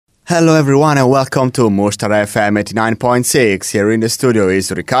Hello everyone and welcome to Mostar FM 89.6. Here in the studio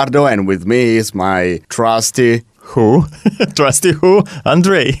is Ricardo and with me is my trusty... Who? Trusty who?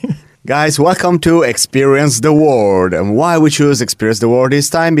 Andre. Guys, welcome to Experience the World. And why we choose Experience the World this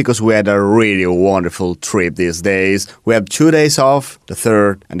time? Because we had a really wonderful trip these days. We have 2 days off, the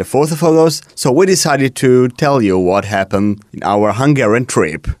 3rd and the 4th of August. So we decided to tell you what happened in our Hungarian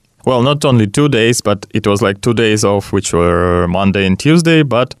trip. Well, not only 2 days, but it was like 2 days off, which were Monday and Tuesday,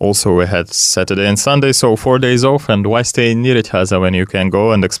 but also we had Saturday and Sunday, so 4 days off. And why stay in Nyíregyháza when you can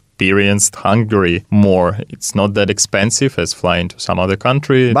go and experience Hungary more? It's not that expensive as flying to some other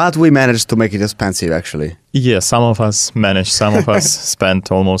country. But we managed to make it expensive, actually. Yeah, some of us managed. Some of us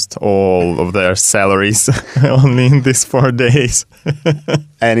spent almost all of their salaries only in these 4 days.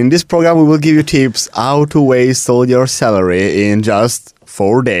 And in this program, we will give you tips how to waste all your salary in just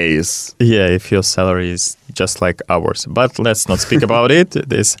 4 days. Yeah, if your salary is just like ours. But let's not speak about it.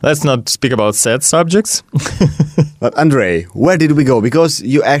 Let's not speak about sad subjects. But Andre, where did we go? Because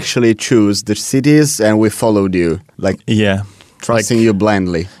you actually choose the cities and we followed you. Yeah. Trusting you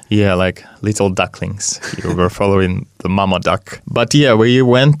blindly. Yeah, like little ducklings. You were following the mama duck. But yeah, we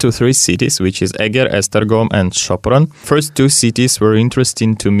went to 3 cities, which is Eger, Esztergom, and Sopron. First 2 cities were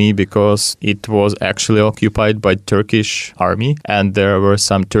interesting to me because it was actually occupied by Turkish army, and there were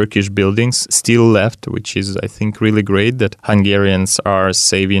some Turkish buildings still left, which is, I think, really great that Hungarians are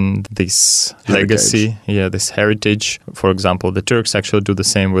saving this legacy. Yeah, this heritage. For example, the Turks actually do the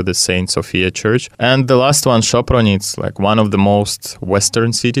same with the Saint Sophia Church. And the last one, Sopron, it's like one of the most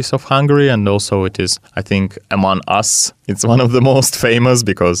western cities of Hungary, and also it is, I think, among us, it's one of the most famous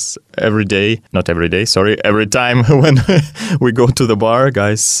because every time when we go to the bar,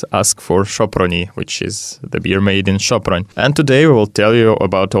 guys ask for Soproni, which is the beer made in Sopron. And today we will tell you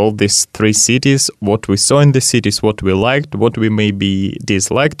about all these 3 cities, what we saw in the cities, what we liked, what we maybe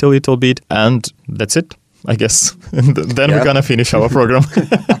disliked a little bit, and that's it, I guess. And then we're gonna finish our program.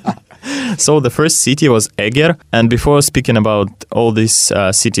 So the first city was Eger, and before speaking about all these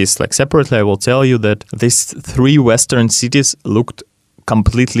cities like separately, I will tell you that these 3 western cities looked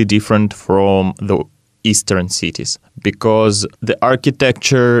completely different from the eastern cities because the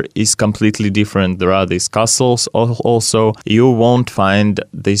architecture is completely different. There are these castles also. You won't find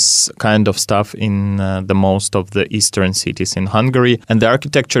this kind of stuff in the most of the eastern cities in Hungary, and the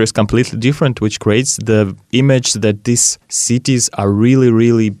architecture is completely different, which creates the image that these cities are really,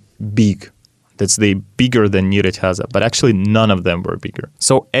 really big. That's bigger than Nyíregyháza, but actually none of them were bigger.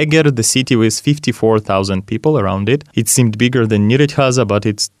 So Eger, the city with 54,000 people around it, it seemed bigger than Nyíregyháza, but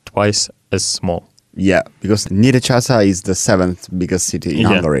it's twice as small. Yeah, because Nyíregyháza is the 7th biggest city in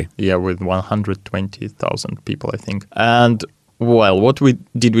Hungary. Yeah, with 120,000 people, I think. And well, what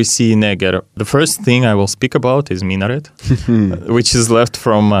did we see in Eger? The first thing I will speak about is minaret, which is left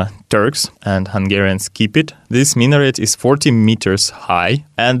from Turks, and Hungarians keep it. This minaret is 40 meters high,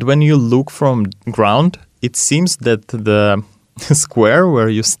 and when you look from ground, it seems that the square where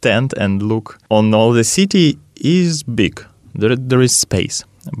you stand and look on all the city is big. There is space.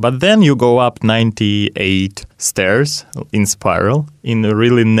 But then you go up 98 stairs in spiral in a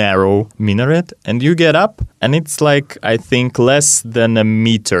really narrow minaret, and you get up, and it's like, I think, less than a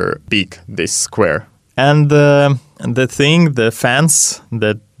meter big, this square. And the fence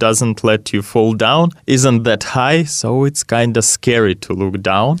that doesn't let you fall down isn't that high, so it's kind of scary to look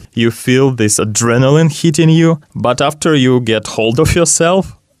down. You feel this adrenaline hitting you, but after you get hold of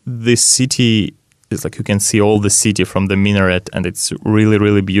yourself, this city is like you can see all the city from the minaret, and it's really,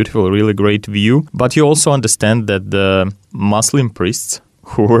 really beautiful, really great view. But you also understand that the Muslim priests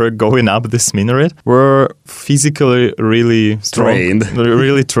who were going up this minaret were physically really strong,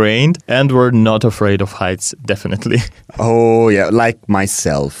 really trained, and were not afraid of heights, definitely. Oh, yeah, like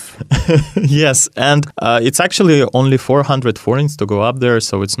myself. Yes, and it's actually only 400 forints to go up there,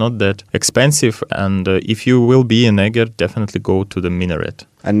 so it's not that expensive. And if you will be in Eger, definitely go to the minaret.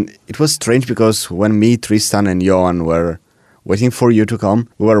 And it was strange because when me, Tristan, and Johan were waiting for you to come,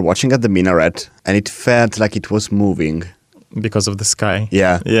 we were watching at the minaret, and it felt like it was moving. Because of the sky.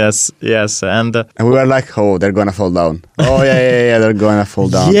 Yeah. Yes. And we were like, oh, they're going to fall down. Oh, yeah, they're going to fall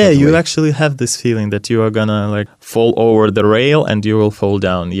down. Yeah, you actually have this feeling that you are going to like fall over the rail and you will fall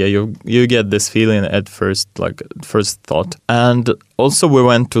down. Yeah, you get this feeling at first thought. And also we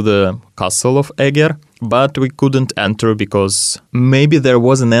went to the castle of Eger, but we couldn't enter because maybe there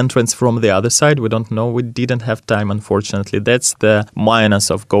was an entrance from the other side. We don't know. We didn't have time, unfortunately. That's the minus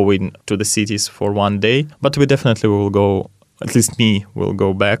of going to the cities for one day. But we definitely will go at least me, will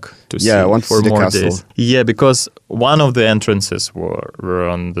go back to see Yeah, I want to for see the more castle. days. Yeah, because one of the entrances were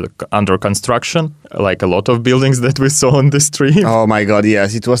under construction, like a lot of buildings that we saw on this trip. Oh my God,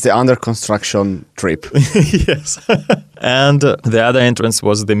 yes, it was the under construction trip. Yes. And the other entrance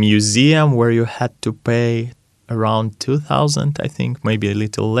was the museum where you had to pay around 2,000, I think, maybe a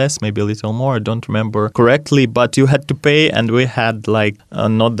little less, maybe a little more. I don't remember correctly, but you had to pay, and we had like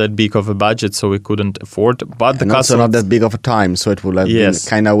not that big of a budget, so we couldn't afford. But the And also castle not that big of a time, so it would have Yes. been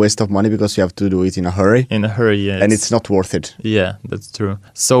kind of a waste of money because you have to do it in a hurry, in a hurry, yeah, and it's not worth it. yeah, that's true.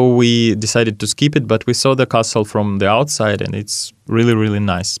 So we decided to skip it, but we saw the castle from the outside, and it's really, really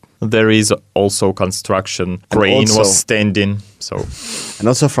nice. There is also construction. Crane also- was standing, so And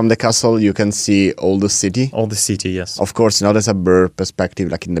also from the castle, you can see all the city. all the city, yes. Of course, not as a bird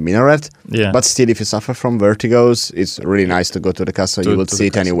perspective like in the minaret, Yeah. but still, if you suffer from vertigos, it's really nice to go to the castle. You will to see the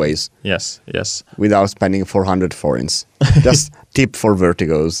it castle. anyways Yes, yes. without spending 400 forints. Just tip for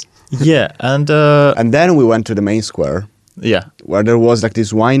vertigos. Yeah, and And then we went to the main square yeah, where there was like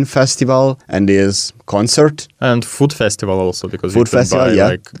this wine festival and this concert. and food festival also, because Food you could festival, buy yeah.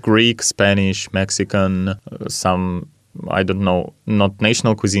 like Greek, Spanish, Mexican, some, I don't know, not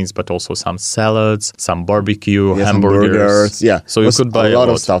national cuisines, but also some salads, some barbecue, Yes, hamburgers. Yeah, So it you was could buy a lot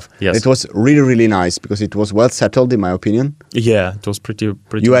of stuff. Yes. It was really, really nice because it was well settled, in my opinion. Yeah, it was pretty.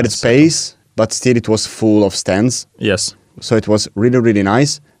 You had nice. space, but still it was full of stands. Yes. So it was really, really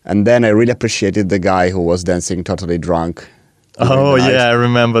nice. And then I really appreciated the guy who was dancing totally drunk. during Oh the night. yeah, I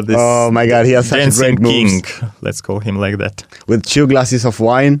remember this. Oh my God, he has such dancing great moves. king. Let's call him like that. With 2 glasses of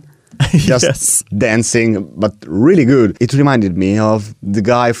wine, just Yes. dancing, but really good. It reminded me of the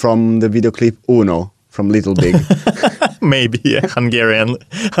guy from the video clip Uno from Little Big. Maybe a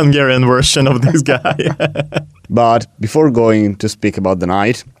Hungarian version of this guy. But before going to speak about the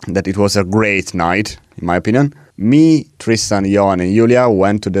night, that it was a great night, in my opinion, me, Tristan, Johan, and Julia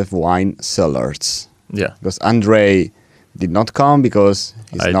went to the wine cellars. Yeah. Because Andrei did not come because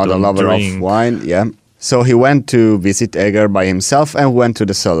he's I not a don't lover drink. of wine. Yeah. So he went to visit Eger by himself and went to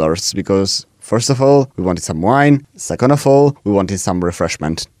the cellars because, first of all, we wanted some wine. Second of all, we wanted some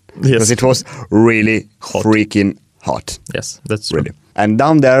refreshment. Yes. Because it was really Hot. freaking hot. Yes, that's true. Really. And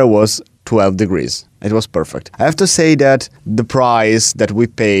down there was 12 degrees. It was perfect. I have to say that the price that we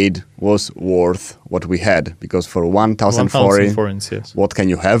paid was worth what we had because for 1,000 forint, forints, yes. what can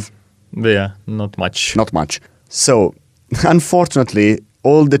you have? Yeah, not much. Not much. So, unfortunately,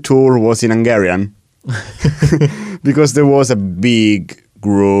 all the tour was in Hungarian because there was a big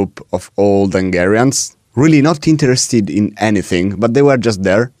group of old Hungarians really not interested in anything, but they were just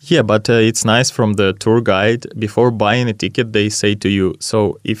there. Yeah, but it's nice from the tour guide. Before buying a ticket, they say to you,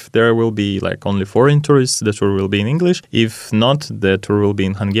 so if there will be like only foreign tourists, the tour will be in English. If not, the tour will be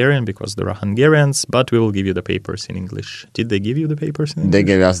in Hungarian because there are Hungarians, but we will give you the papers in English. Did they give you the papers in English? They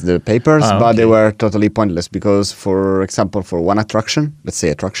gave us the papers, Ah, but they okay. were totally pointless because, for example, for one attraction, let's say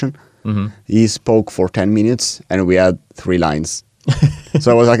attraction, Mm-hmm. he spoke for 10 minutes and we had 3 lines.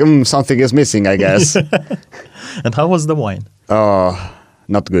 So I was like, something is missing, I guess. And how was the wine? Oh,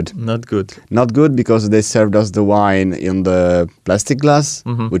 not good. Not good. Not good because they served us the wine in the plastic glass,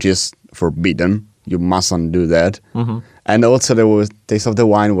 Mm-hmm. which is forbidden. You mustn't do that. Mm-hmm. And also the taste of the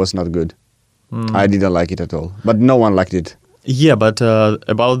wine was not good. Mm. I didn't like it at all. But no one liked it. Yeah, but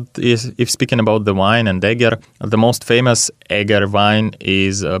if speaking about the wine and Eger, the most famous Eger wine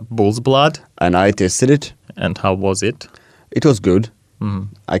is Bull's Blood. And I tasted it. And how was it? It was good. Mhm.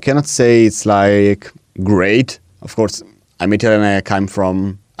 I cannot say it's like great. Of course, I'm Italian and I come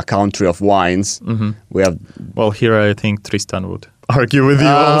from a country of wines. Mhm. We have Well, here I think Tristan would argue with you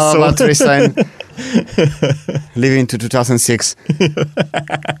also. but Tristan, living to 2006.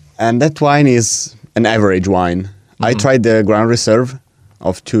 And that wine is an average wine. I tried the Grand Reserve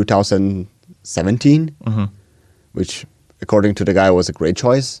of 2017, which, according to the guy, was a great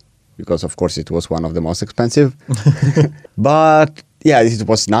choice because, of course, it was one of the most expensive. But yeah, it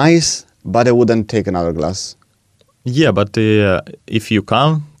was nice, but I wouldn't take another glass. Yeah, but if you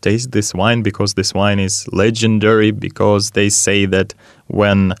come, taste this wine because this wine is legendary because they say that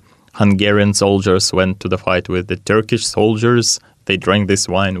when Hungarian soldiers went to the fight with the Turkish soldiers, they drank this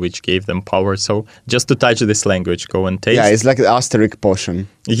wine, which gave them power. So just to touch this language, go and taste. Yeah, it's like the Asteric potion.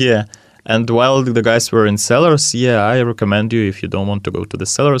 Yeah. And while the guys were in cellars, yeah, I recommend you, if you don't want to go to the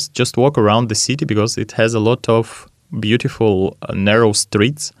cellars, just walk around the city because it has a lot of beautiful narrow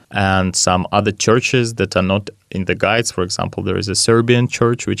streets. and some other churches that are not in the guides. For example, there is a Serbian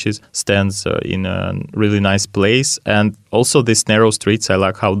church which stands in a really nice place, and also these narrow streets. I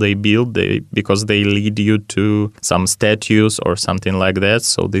like how they build, because they lead you to some statues or something like that.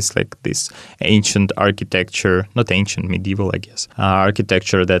 So this ancient architecture, not ancient, medieval, I guess,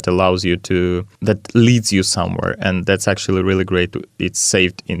 architecture that allows you that leads you somewhere, and that's actually really great. It's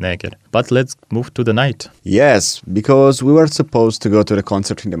saved in Eger. But let's move to the night. Yes, because we were supposed to go to the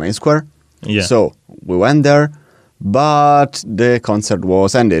concert in the main square. Yeah. So we went there, but the concert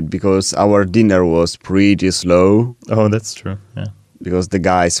was ended because our dinner was pretty slow. Oh, that's true. Yeah. Because the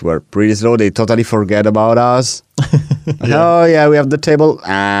guys were pretty slow. They totally forget about us. Yeah. Oh, yeah, we have the table.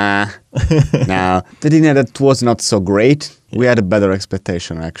 No. The dinner, that was not so great. We had a better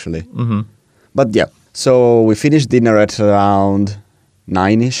expectation, actually. Mm-hmm. But yeah, so we finished dinner at around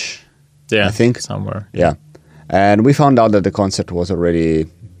 9-ish, Yeah, I think. somewhere. Yeah. And we found out that the concert was already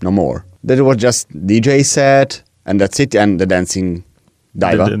no more. That it was just DJ set, and that's it, and the dancing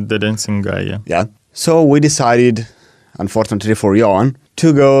diva. The dancing guy, yeah. Yeah. So we decided, unfortunately for Johan,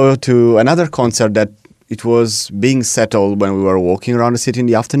 to go to another concert that it was being settled when we were walking around the city in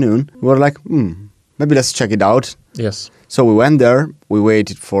the afternoon. We were like, maybe let's check it out. Yes. So we went there. We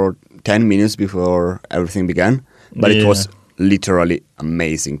waited for 10 minutes before everything began. But it was literally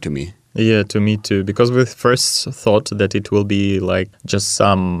amazing to me. Yeah, to me too. Because we first thought that it will be like just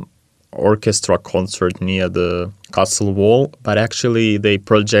some orchestra concert near the castle wall, but actually they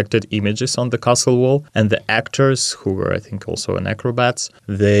projected images on the castle wall, and the actors, who were I think also acrobats,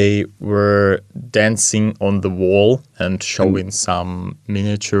 they were dancing on the wall and showing some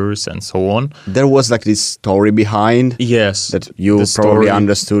miniatures and so on. There was like this story behind. Yes, that you probably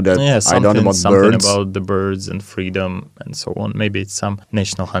understood that. I don't know about something birds. about the birds and freedom and so on. Maybe it's some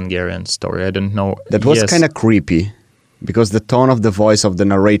national Hungarian story. I don't know. That was kind of creepy, because the tone of the voice of the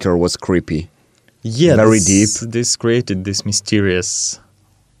narrator was creepy. Yeah, very deep. This created this mysterious.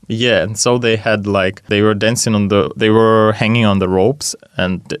 Yeah, and so they had they were dancing they were hanging on the ropes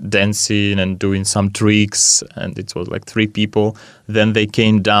and dancing and doing some tricks, and it was like 3 people. Then they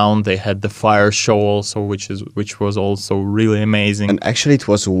came down. They had the fire show also, which was also really amazing. And actually, it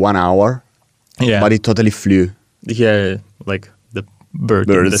was 1 hour. Yeah, but it totally flew. Yeah, like the birds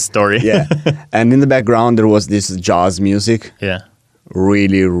in the story. Yeah, and in the background there was this jazz music. Yeah,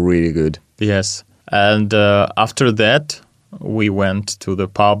 really, really good. Yes. And after that, we went to the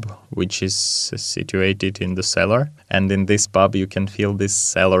pub, which is situated in the cellar. And in this pub, you can feel this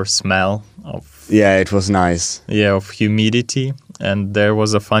cellar smell of... Yeah, it was nice. Yeah, of humidity. And there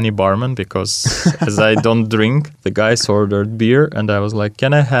was a funny barman, because as I don't drink, the guys ordered beer. And I was like,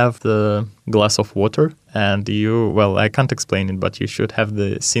 can I have the glass of water? And I can't explain it, but you should have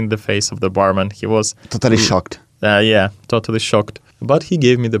seen the face of the barman. He was... Totally shocked. Yeah, totally shocked. But he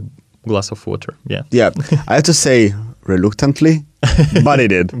gave me the glass of water. Yeah. Yeah, I have to say reluctantly, but he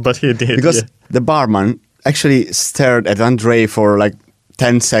did. But he did. Because the barman actually stared at Andrei for like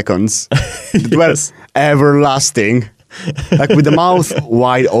 10 seconds. It was everlasting. Like with the mouth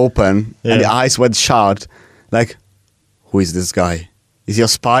wide open and the eyes went shut. Like, who is this guy? Is he a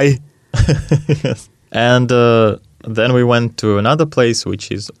spy? Yes. And then we went to another place,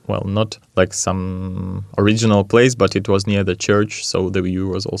 which is, not like some original place, but it was near the church. So the view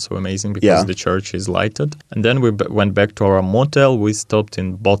was also amazing because the church is lighted. And then we went back to our motel. We stopped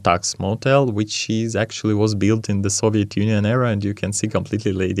in Botax Motel, which was built in the Soviet Union era. And you can see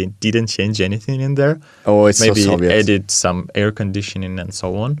completely they didn't change anything in there. Oh, it's Maybe so Soviet. added some air conditioning and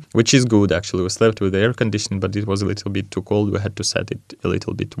so on, which is good actually. We slept with the air conditioning, but it was a little bit too cold. We had to set it a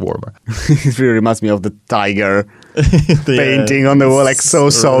little bit warmer. It really reminds me of the tiger painting on the wall, like so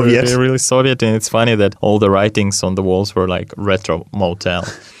Soviet. Really Soviet, and it's funny that all the writings on the walls were like retro motel.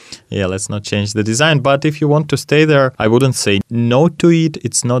 Yeah, let's not change the design. But if you want to stay there, I wouldn't say no to it.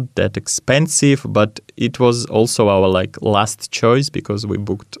 It's not that expensive, but it was also our last choice because we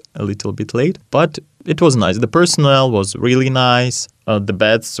booked a little bit late. But it was nice. The personnel was really nice. The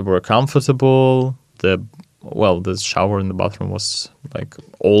beds were comfortable. The shower in the bathroom was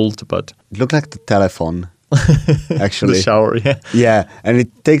old, but it looked like the telephone. Actually, the shower, yeah, and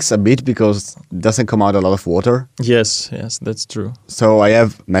it takes a bit because it doesn't come out a lot of water. Yes, that's true. So I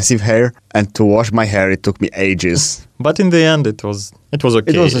have massive hair, and to wash my hair it took me ages. But in the end, it was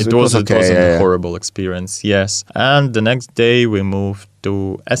okay. It was a horrible experience. Yes, and the next day we moved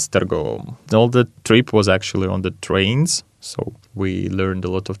to Esztergom. All the trip was actually on the trains. So we learned a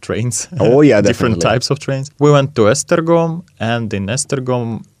lot of trains. Oh, yeah, different types of trains. We went to Esztergom, and in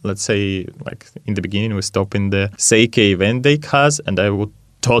Esztergom, let's say, in the beginning, we stopped in the Székely Vendéghaz, and I would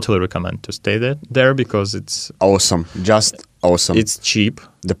totally recommend to stay there because it's awesome. Just awesome. It's cheap.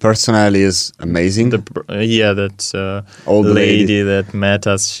 The personnel is amazing. That Old lady that met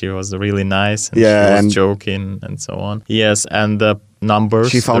us, she was really nice. And Yeah, she was and- joking and so on. Yes, and the numbers.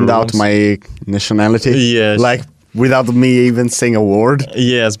 She found the out rooms- my nationality. Yes. Like without me even saying a word.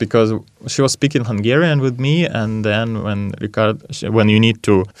 Yes, because she was speaking Hungarian with me, and then when you need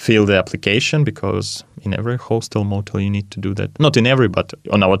to fill the application, because in every hostel motel you need to do that. Not in every, but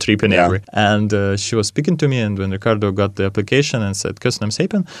on our trip in Yeah. every. And she was speaking to me, and when Ricardo got the application and said "Köszönöm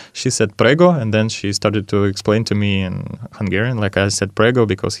szépen," she said "Prego," and then she started to explain to me in Hungarian, like I said "Prego"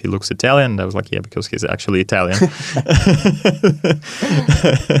 because he looks Italian. And I was like, yeah, because he's actually Italian.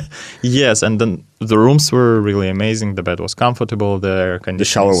 Yes, and then the rooms were really amazing. The bed was comfortable. The air conditioning. The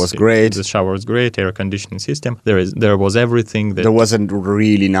shower was great. The shower was great. Air conditioning system. There was everything. That There was a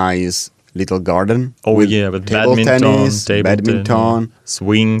really nice little garden. with table tennis, badminton.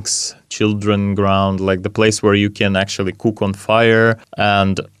 swings, children ground, like the place where you can actually cook on fire,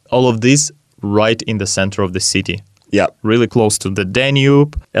 and all of this right in the center of the city. Yeah. Really close to the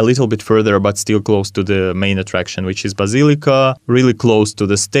Danube, a little bit further, but still close to the main attraction, which is Basilica, really close to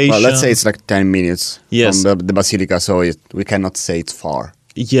the station. Well, let's say it's like 10 minutes Yes. from the Basilica, so we cannot say it's far.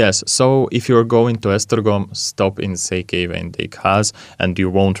 Yes, so if you're going to Esztergom, stop in Székely Vendéghaz, and you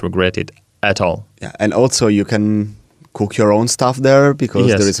won't regret it at all. Yeah, and also you can cook your own stuff there because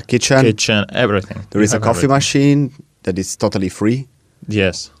Yes. there is a kitchen. Everything. There You is a have coffee everything. machine that is totally free.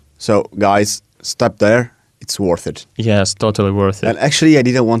 Yes. So guys, stop there. It's worth it. Yes, totally worth it. And actually, I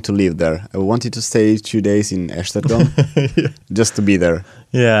didn't want to live there. I wanted to stay 2 days in Esztergom just to be there.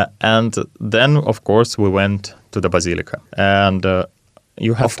 Yeah, and then of course we went to the Basilica, and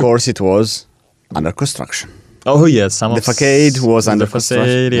you have Of course, it was under construction. Oh yes, some The of facade was under the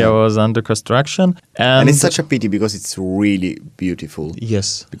construction, facade yeah. was under construction, And it's such a pity because it's really beautiful.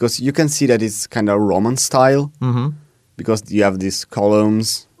 yes, Because you can see that it's kind of Roman style mm-hmm. because you have these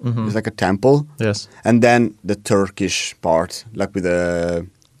columns. It's like a temple. yes, And then the Turkish part, like with the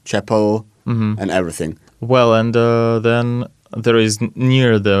chapel and everything. Well, and then there is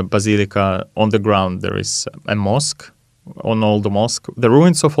near the Basilica on the ground there is a mosque. On old mosque, the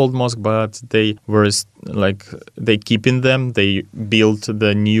ruins of old mosque, but they were they keep in them. They built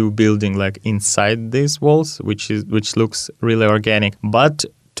the new building like inside these walls, which looks really organic. But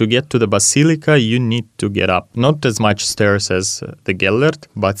to get to the Basilica, you need to get up. Not as much stairs as the Gellert,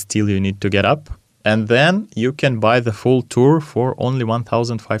 but still you need to get up. And then you can buy the full tour for only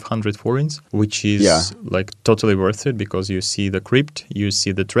 1,500 forints, which is like totally worth it because you see the crypt, you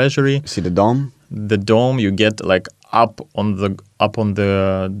see the treasury, See the dome? the dome. You get like up on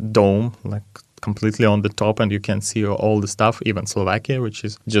the dome, like completely on the top, and you can see all the stuff, even Slovakia, which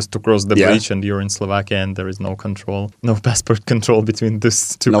is just to cross the bridge and you're in Slovakia and there is no passport control between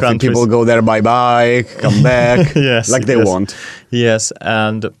these two Nothing. countries. People go there by bike, come back, Yes, like they yes. want. Yes,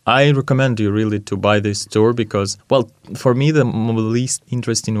 and I recommend you really to buy this tour because, well, for me the least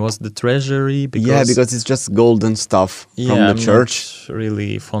interesting was the treasury. Because Because it's just golden stuff from I'm the church. not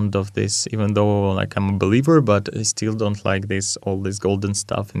really fond of this, even though like I'm a believer, but I still don't like all this golden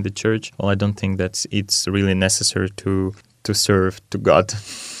stuff in the church. Well, I don't think that it's really necessary to serve to God.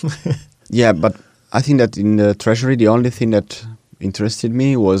 Yeah, but I think that in the treasury, the only thing that interested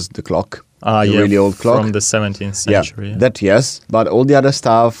me was the clock. The really old clock. From the 17th century. Yeah, that yes. But all the other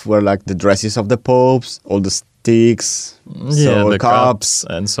stuff were like the dresses of the popes, all the sticks, the cups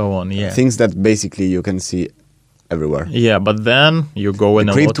and so on. Yeah. things that basically you can see everywhere. Yeah, but then you go in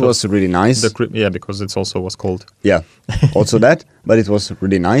The a crypt lot of- was really nice. the crypt, because it also was cold. Yeah, also that, but it was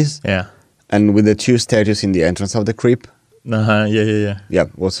really nice. Yeah. And with the 2 statues in the entrance of the crypt, Yeah,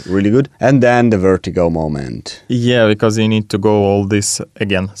 was really good. And then the vertigo moment. Yeah, because you need to go all this,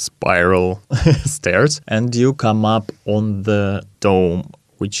 again, spiral stairs. And you come up on the dome,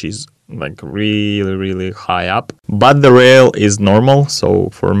 which is like really, really high up. But the rail is normal, so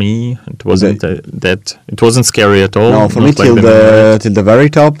for me, it wasn't it wasn't scary at all. No, for me Not like till the very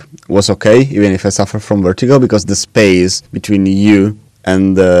top was okay, even if I suffer from vertigo, because the space between you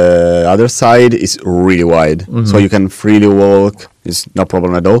and the other side is really wide. So you can freely walk, it's no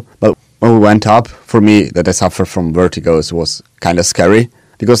problem at all. But when we went up, for me, that I suffer from vertigo, it was kind of scary,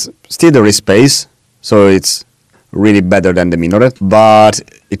 because still there is space, so it's really better than the minaret, but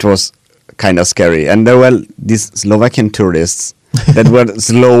it was kind of scary. And there were these Slovakian tourists that were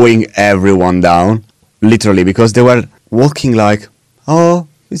slowing everyone down, literally, because they were walking like, oh,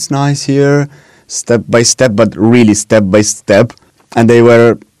 it's nice here, step by step, but really step by step. And they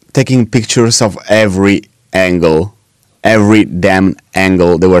were taking pictures of every angle, every damn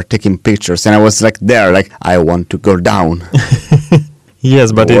angle. They were taking pictures, and I was like there, like I want to go down.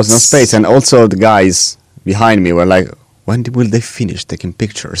 Yes, but There was no space, and also the guys behind me were like, when will they finish taking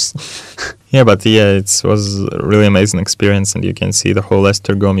pictures? Yeah, but yeah, it was a really amazing experience, and you can see the whole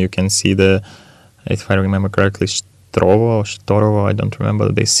Esztergom. You can see the, if I remember correctly, Štorovo, I don't remember,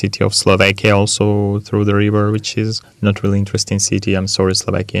 the city of Slovakia also through the river, which is not really interesting city. I'm sorry,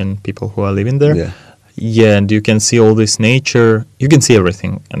 Slovakian people who are living there. Yeah. Yeah, and you can see all this nature. You can see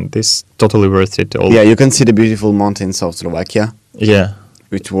everything, and this totally worth it. Yeah, you can see the beautiful mountains of Slovakia, Yeah,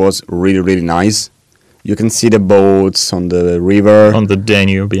 which was really, really nice. You can see the boats on the river. on the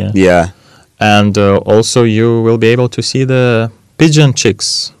Danube, yeah. Yeah. And also you will be able to see the pigeon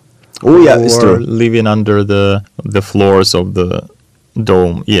chicks. Oh, yeah, who it's are true. living under the floors of the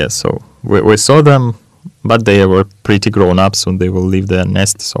dome. Yeah, so we saw them, but they were pretty grown up, so they will leave their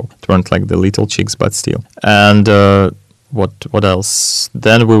nest. So it weren't like the little chicks, but still. And what else?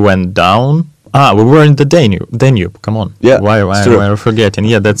 Then we went down. We were in the Danube. Come on. Yeah, Why it's true. am I forgetting?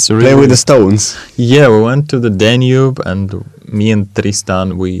 Yeah, that's really. Play with the stones. Yeah, we went to the Danube, and me and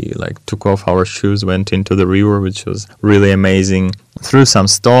Tristan, we like took off our shoes, went into the river, which was really amazing. Threw some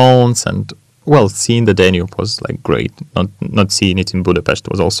stones, and well, seeing the Danube was like great. Not seeing it in Budapest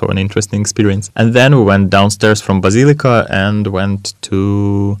was also an interesting experience. And then we went downstairs from Basilica and went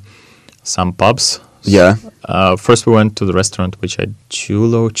to some pubs. Yeah. First we went to the restaurant which had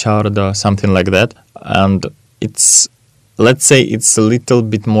Chulo Charda, something like that. And it's, let's say it's a little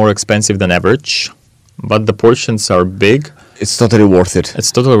bit more expensive than average, but the portions are big. It's totally worth it.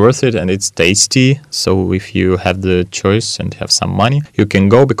 It's totally worth it, and it's tasty. So if you have the choice and have some money, you can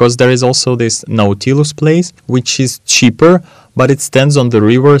go, because there is also this Nautilus place, which is cheaper, but it stands on the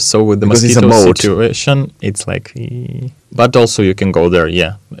river. So with the Because it's a mosquito boat. situation, it's like, but also you can go there.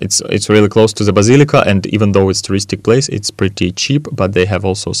 Yeah, it's really close to the Basilica, and even though it's a touristic place, it's pretty cheap. But they have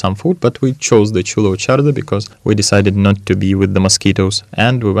also some food. But we chose the Chulo Charda because we decided not to be with the mosquitoes,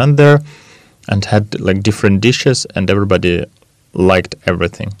 and we went there and had like different dishes, and everybody liked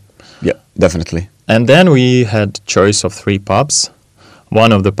everything. Yeah, definitely. And then we had choice of 3 pubs.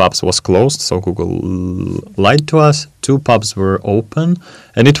 One of the pubs was closed, so Google lied to us. 2 pubs were open,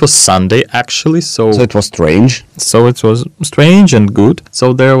 and it was Sunday actually, so So it was strange. it was strange and good.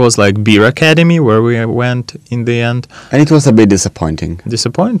 So there was like Beer Academy where we went in the end. And it was a bit disappointing.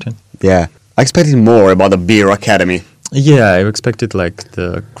 Disappointing. Yeah. I expected more about the Beer Academy. Yeah, I expected like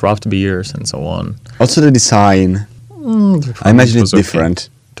the craft beers and so on. Also the design. I imagine It it's was okay. different.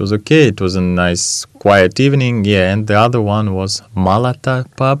 It was okay. It was a nice, quiet evening. Yeah, and the other one was Malata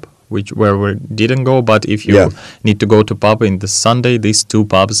pub, where we didn't go. But if you need to go to pub in the Sunday, these 2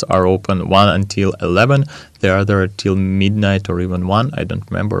 pubs are open, one until 11, the other till midnight or even 1. I don't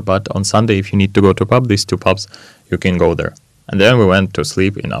remember. But on Sunday, if you need to go to pub, these 2 pubs, you can go there. And then we went to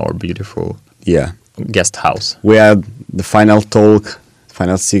sleep in our beautiful guest house. We had the final talk,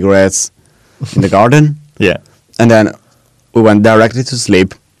 final cigarettes in the garden. Yeah. And then we went directly to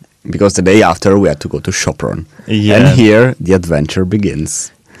sleep because the day after we had to go to Sopron. Yeah. And here the adventure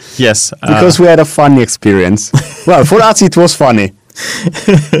begins. Yes. Because we had a funny experience. Well, for us it was funny.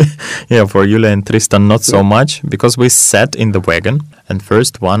 Yeah, for Yulia and Tristan not so much, because we sat in the wagon, and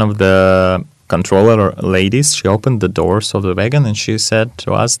first one of the controller ladies, she opened the doors of the wagon and she said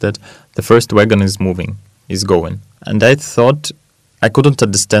to us that the first wagon is going. And I thought, I couldn't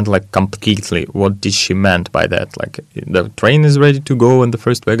understand like completely what did she meant by that. Like the train is ready to go and the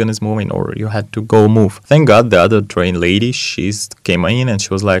first wagon is moving, or you had to go move. Thank God the other train lady, she came in and she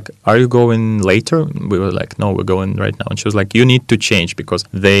was like, are you going later? We were like, no, we're going right now. And she was like, you need to change because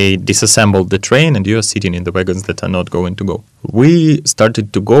they disassembled the train and you are sitting in the wagons that are not going to go. We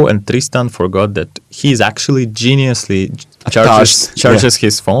started to go and Tristan forgot that he is actually geniusly charges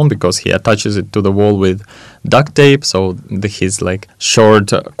his phone because he attaches it to the wall with duct tape, so his like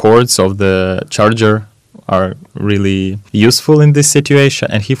short cords of the charger are really useful in this situation,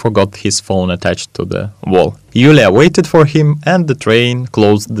 and he forgot his phone attached to the wall. Yulia waited for him and the train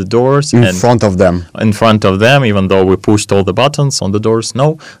closed the doors In front of them, even though we pushed all the buttons on the doors.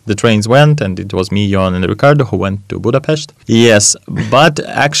 No, the trains went, and it was me, Johan and Ricardo who went to Budapest. Yes, but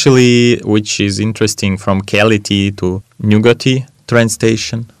actually, which is interesting, from Keleti to Nyugati train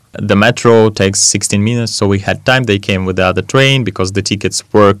station, the metro takes 16 minutes, so we had time. They came with the other train because the tickets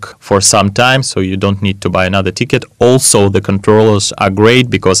work for some time, so you don't need to buy another ticket. Also, the controllers are great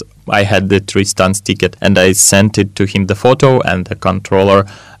because I had the Tristan's ticket and I sent it to him, the photo, and the controller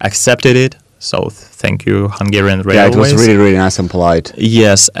accepted it. So thank you, Hungarian Railways. Yeah, it was really, really nice and polite.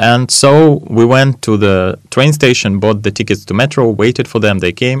 Yes, and so we went to the train station, bought the tickets to metro, waited for them,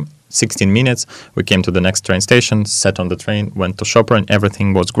 they came. 16 minutes, we came to the next train station, sat on the train, went to Sopron,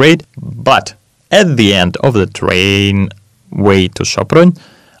 everything was great. But at the end of the train way to Sopron,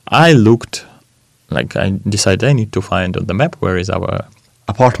 I looked like I decided I need to find on the map where is our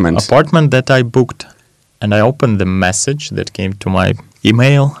apartment that I booked, and I opened the message that came to my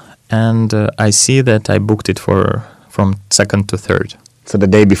email, and I see that I booked it from 2nd to 3rd. So the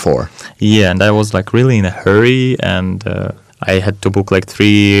day before. Yeah, and I was like really in a hurry, and I had to book like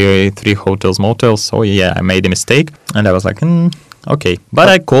three hotels, motels. So yeah, I made a mistake, and I was like, okay. But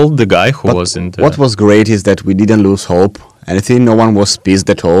I called the guy who was in the... What was great is that we didn't lose hope. Anything, no one was pissed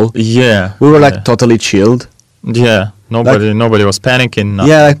at all. Yeah. We were like totally chilled. Yeah, nobody was panicking.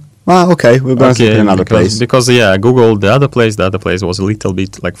 Nothing. Yeah, okay, we're going to sleep in another place. Because, I Googled the other place was a little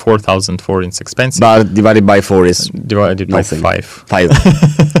bit like 4,004, it's expensive. But divided by 4 is divided nothing. by 5. 5.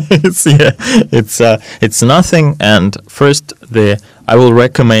 It's nothing. And first, I will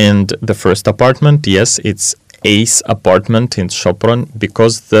recommend the first apartment. Yes, it's Ace apartment in Sopron,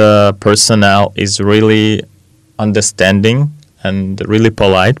 because the personnel is really understanding and really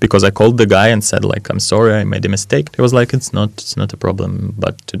polite, because I called the guy and said like, I'm sorry, I made a mistake. He was like, it's not a problem,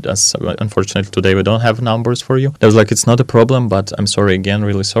 but unfortunately today we don't have numbers for you. I was like, it's not a problem, but I'm sorry again,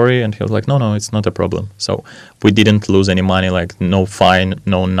 really sorry. And he was like, no, it's not a problem. So we didn't lose any money, like no fine,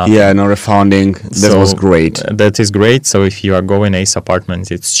 no nothing. Yeah, no refunding. That was great. That is great. So if you are going Ace apartments,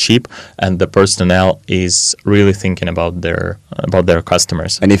 it's cheap, and the personnel is really thinking about their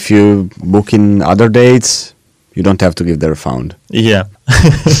customers. And if you book in other dates, you don't have to give the refund. Yeah.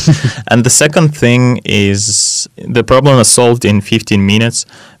 And the second thing is the problem is solved in 15 minutes,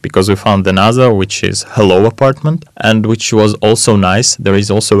 because we found another, which is Hello apartment, and which was also nice. There is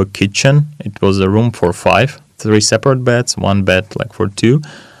also a kitchen. It was a room for 5, 3 separate beds, 1 bed like for 2.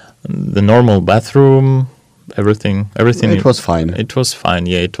 The normal bathroom, everything. It was fine. It was fine.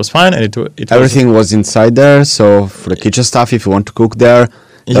 Yeah, it was fine. And everything was inside there. So for the kitchen stuff, if you want to cook there,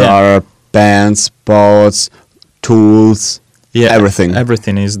 there are pans, pots, tools,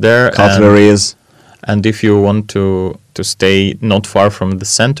 everything is there. Cutleries. And if you want to stay not far from the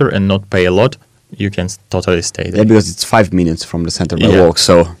center and not pay a lot, you can totally stay there. Yeah, because it's 5 minutes from the center by walk,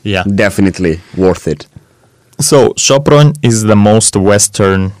 so definitely worth it. So Sopron is the most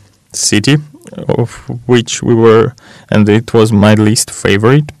western city of which we were, and it was my least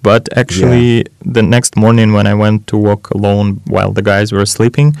favorite. But actually, the next morning when I went to walk alone while the guys were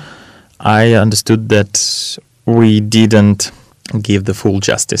sleeping, I understood that we didn't give the full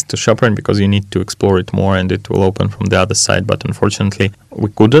justice to Sopron, because you need to explore it more and it will open from the other side. But unfortunately, we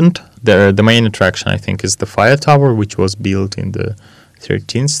couldn't. The main attraction, I think, is the fire tower, which was built in the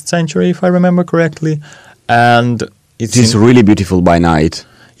 13th century, if I remember correctly. And it's really beautiful by night.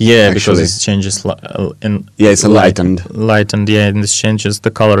 Yeah, actually. Because it changes. It's lightened. Lightened, yeah, and this changes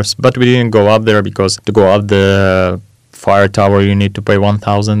the colors. But we didn't go up there, because to go up the fire tower, you need to pay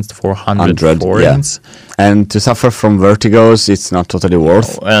 1,400 forints. Yeah. And to suffer from vertigos, it's not totally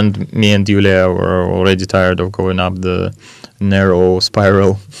worth. And me and Julia were already tired of going up the narrow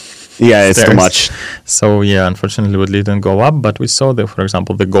spiral. Yeah, it's too much. So yeah, unfortunately we didn't go up, but we saw for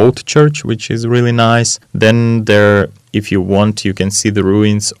example, the Goat Church, which is really nice. Then there, if you want, you can see the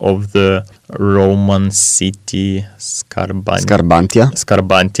ruins of the Roman city Scarbantia,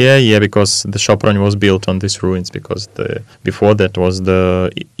 yeah, because the Sopron was built on these ruins, because before that was the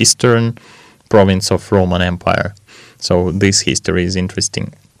eastern province of Roman Empire. So this history is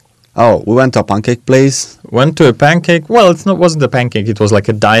interesting. Oh, we went to a pancake place. Went to a pancake. Well, wasn't a pancake. It was like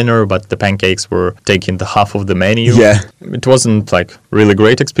a diner, but the pancakes were taking the half of the menu. Yeah. It wasn't like really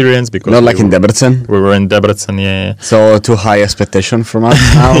great experience, because not like in Debrecen. We were in Debrecen, yeah. So too high expectation from us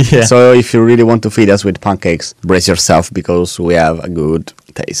now. Yeah. So if you really want to feed us with pancakes, brace yourself, because we have a good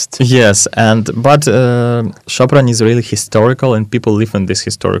taste. Yes, but Sopron is really historical, and people live in these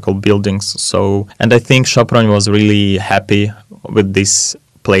historical buildings. And I think Sopron was really happy with this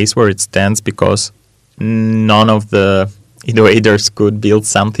place where it stands, because none of the invaders could build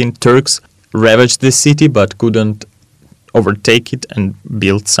something. Turks ravaged the city but couldn't overtake it and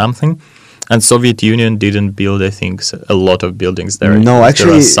build something. And Soviet Union didn't build, I think, a lot of buildings there. No,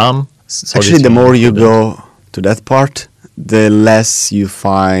 actually, there are some. Actually, the more you go to that part, the less you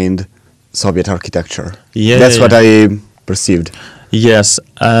find Soviet architecture. Yeah, that's what I perceived. Yes,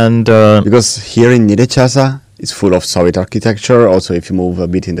 and because here in Nyíregyháza, it's full of Soviet architecture. Also, if you move a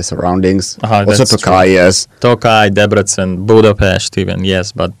bit in the surroundings. Also Tokaj, yes. Tokaj, Debrecen, Budapest even,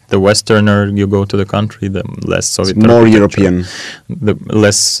 yes. But the westerner you go to the country, the less Soviet it's more European. The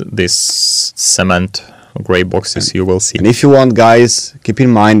less this cement grey boxes you will see. And if you want, guys, keep in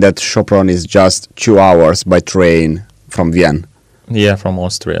mind that Sopron is just 2 hours by train from Vienna. Yeah, from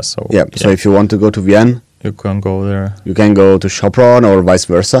Austria. So So if you want to go to Vienna, you can go there. You can go to Sopron or vice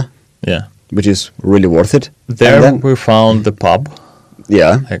versa. Yeah. Which is really worth it. There we found the pub.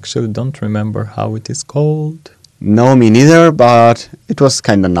 Yeah. I actually don't remember how it is called. No, me neither, but it was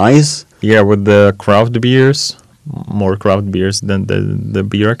kind of nice. Yeah, with the craft beers, more craft beers than the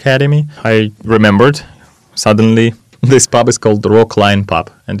beer academy. I remembered suddenly this pub is called Rockline Pub,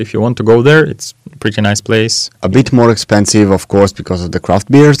 and if you want to go there, it's a pretty nice place. A bit more expensive, of course, because of the craft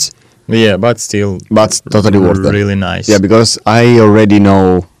beers, Yeah, but still, but totally worth it. really nice. Yeah, because I already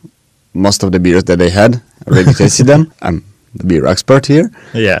know most of the beers that they had. I already tasted them. I'm the beer expert here.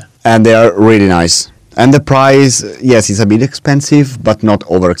 Yeah. And they are really nice. And the price, yes, it's a bit expensive, but not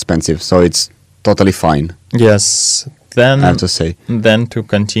over expensive, so it's totally fine, Yes. Then I have to say. Then to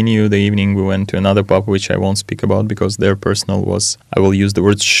continue the evening, we went to another pub, which I won't speak about because their personal was, I will use the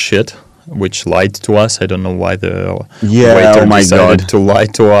word shit, which lied to us. I don't know why the Yeah, waiter oh my decided God. to lie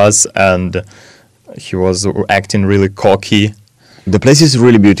to us, and he was acting really cocky. The place is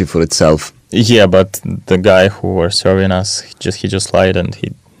really beautiful itself. Yeah, but the guy who was serving us, he just lied, and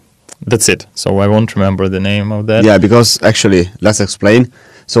that's it. So I won't remember the name of that. Yeah, because actually, let's explain.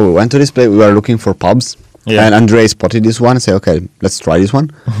 So we went to this place, we were looking for pubs, Yeah. and Andrei spotted this one and said, okay, let's try this one.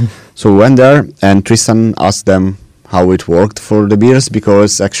 So we went there, and Tristan asked them how it worked for the beers,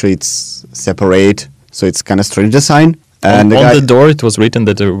 because actually it's separate, so it's kind of strange design. And on guy, the door, it was written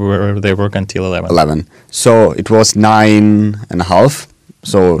that they work until 11. 11. So it was 9:30,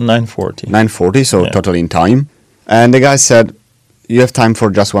 so 9:40. 9:40, so Yeah. totally in time. And the guy said, you have time for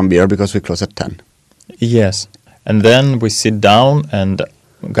just one beer because we close at 10. Yes. And then we sit down and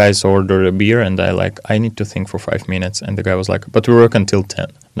guys order a beer and I need to think for 5 minutes. And the guy was like, but we work until 10.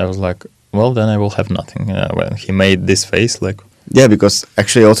 And I was like, well, then I will have nothing. Well, he made this face like, Yeah, because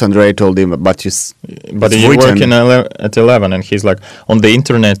actually also Andrei told him, but but it's you work written- at 11. And he's like, on the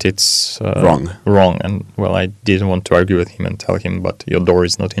internet, it's Wrong. Wrong. And well, I didn't want to argue with him and tell him, but your door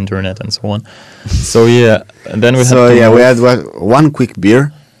is not internet and so on. So yeah, and then we So had to yeah, we move. had one quick beer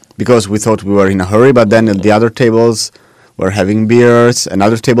because we thought we were in a hurry, but then the other tables were having beers.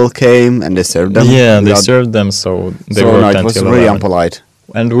 Another table came and they served them. Yeah, they without- served them, so they So worked no, it was until really 11. unpolite.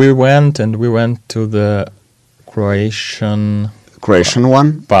 And we went to the Croatian Croatian one,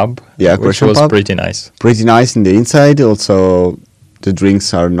 pub, Yeah, which Croatian was pub. pretty nice. pretty nice in the inside. Also, the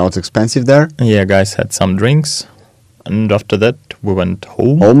drinks are not expensive there. Yeah, guys had some drinks, and after that we went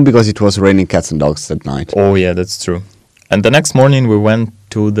home. Home because it was raining cats and dogs that night. Oh yeah, that's true. And the next morning we went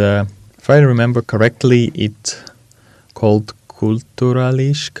to the, if I remember correctly, it called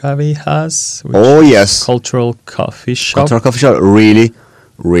Kulturališka Vihas, which Oh, is yes. cultural coffee shop. Cultural coffee shop, really,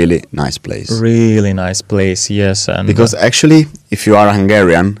 really nice place. Really nice place, yes. And Because actually, if you are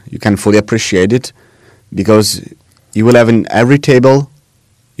Hungarian, you can fully appreciate it because you will have in every table,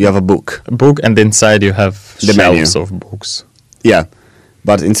 you have a book. a book, and inside you have The menu. shelves of books. Yeah,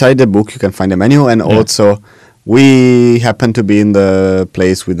 but inside the book you can find the menu, and Yeah. also we happen to be in the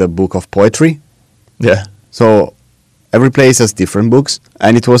place with a book of poetry. Yeah. So every place has different books,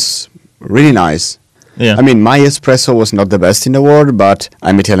 and it was really nice. Yeah. I mean, my espresso was not the best in the world, but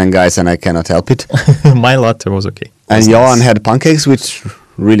I'm Italian guys and I cannot help it. my latte was okay. And It's Johan nice. had pancakes, which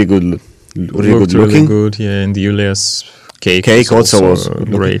really good, really Looked good looking. Really good, yeah. And Julia's cake, Cake also was good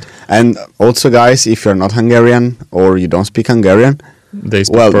looking. great. And also, guys, if you're not Hungarian or you don't speak Hungarian, They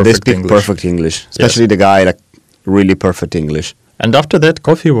speak well, perfect they speak English. perfect English, especially the guy, like really perfect English. And after that,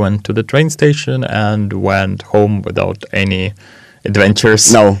 coffee went to the train station and went home without any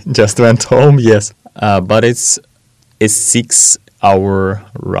adventures. No. Just went home, yes. But it's a 6-hour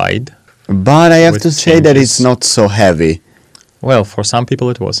ride. But I have With to say that changes. it's not so heavy. Well, for some people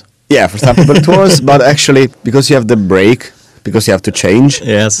it was. Yeah, for some people it was, but actually, because you have the break, because you have to change.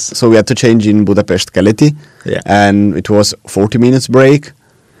 Yes. So we had to change in Budapest Keleti, Yeah. and it was 40 minutes break,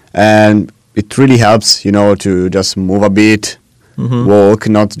 and it really helps, you know, to just move a bit, Mhm. walk,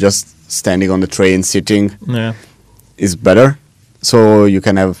 not just standing on the train, sitting Yeah. is better. So you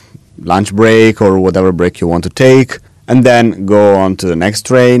can have lunch break or whatever break you want to take, and then go on to the next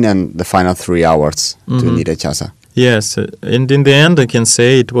train and the final 3 hours to Mhm. Nyíregyháza. Yes, and in the end, I can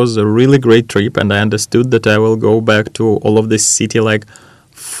say it was a really great trip, and I understood that I will go back to all of this city like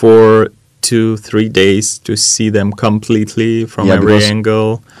for 2-3 days to see them completely from Yeah, every because-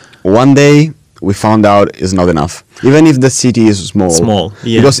 angle. One day we found out is not enough, even if the city is small. Small,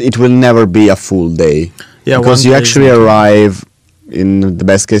 yeah. Because it will never be a full day. Yeah, because one you day is actually not- arrive in the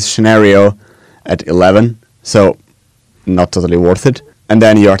best case scenario at 11, so not totally worth it. And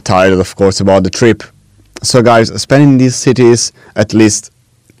then you're tired, of course, about the trip. So guys, spending these cities at least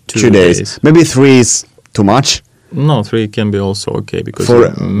 2 days. Maybe 3 is too much. No, 3 can be also okay because For-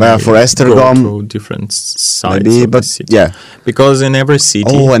 you may for Esztergom, go to different sides Maybe, of but the city. yeah. Because in every city,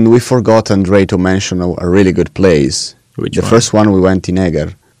 Oh, and we forgot, Andrei, to mention a really good place. Which The one? first one we went in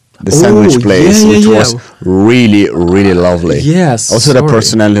Eger. The Oh, sandwich place, yeah, which yeah. was really, really lovely. Yes. Also, the sorry.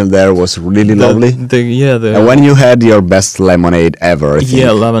 personnel there was really lovely. And when you had your best lemonade ever, I think.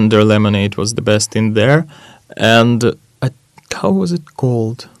 Yeah, lavender lemonade was the best in there. And how was it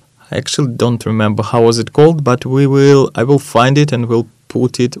called? I actually don't remember how was it called, but I will find it and we'll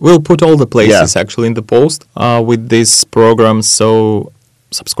put all the places actually in the post with this program. So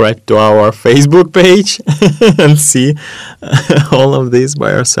subscribe to our Facebook page and see all of this by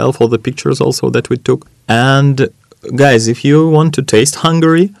yourself, all the pictures also that we took. And guys, if you want to taste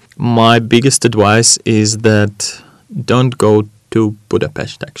Hungary, my biggest advice is that don't go to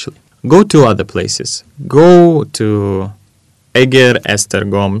Budapest actually. Go to other places. Go to Eger,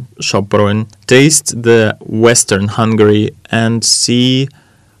 Esztergom, Sopron. Taste the Western Hungary and see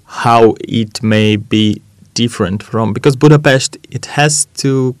how it may be different from, because Budapest, it has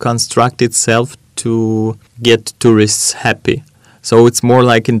to construct itself to get tourists happy. So it's more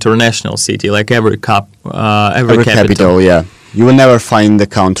like international city, like every capital. Yeah. You will never find the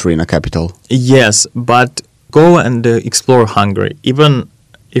country in a capital. Yes, but go and explore Hungary. Even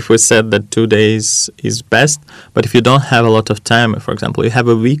if we said that 2 days is best, but if you don't have a lot of time, for example, you have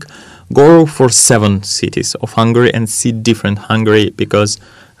a week, go for 7 cities of Hungary and see different Hungary, because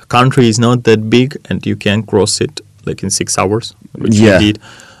the country is not that big and you can cross it like in 6 hours, which we did.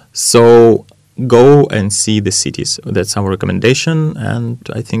 So go and see the cities. That's our recommendation, and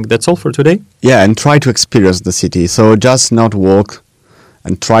I think that's all for today. Yeah, and try to experience the city. So just not walk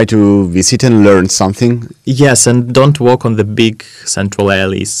and try to visit and learn something. Yes, and don't walk on the big central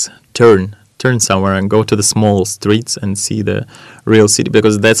alleys. Turn somewhere and go to the small streets and see the real city,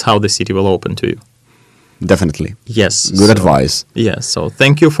 because that's how the city will open to you. Definitely. Yes. Good advice. Yes, so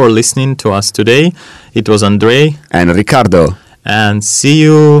thank you for listening to us today. It was Andrei. And Ricardo. And see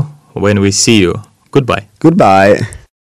you when we see you. Goodbye. Goodbye.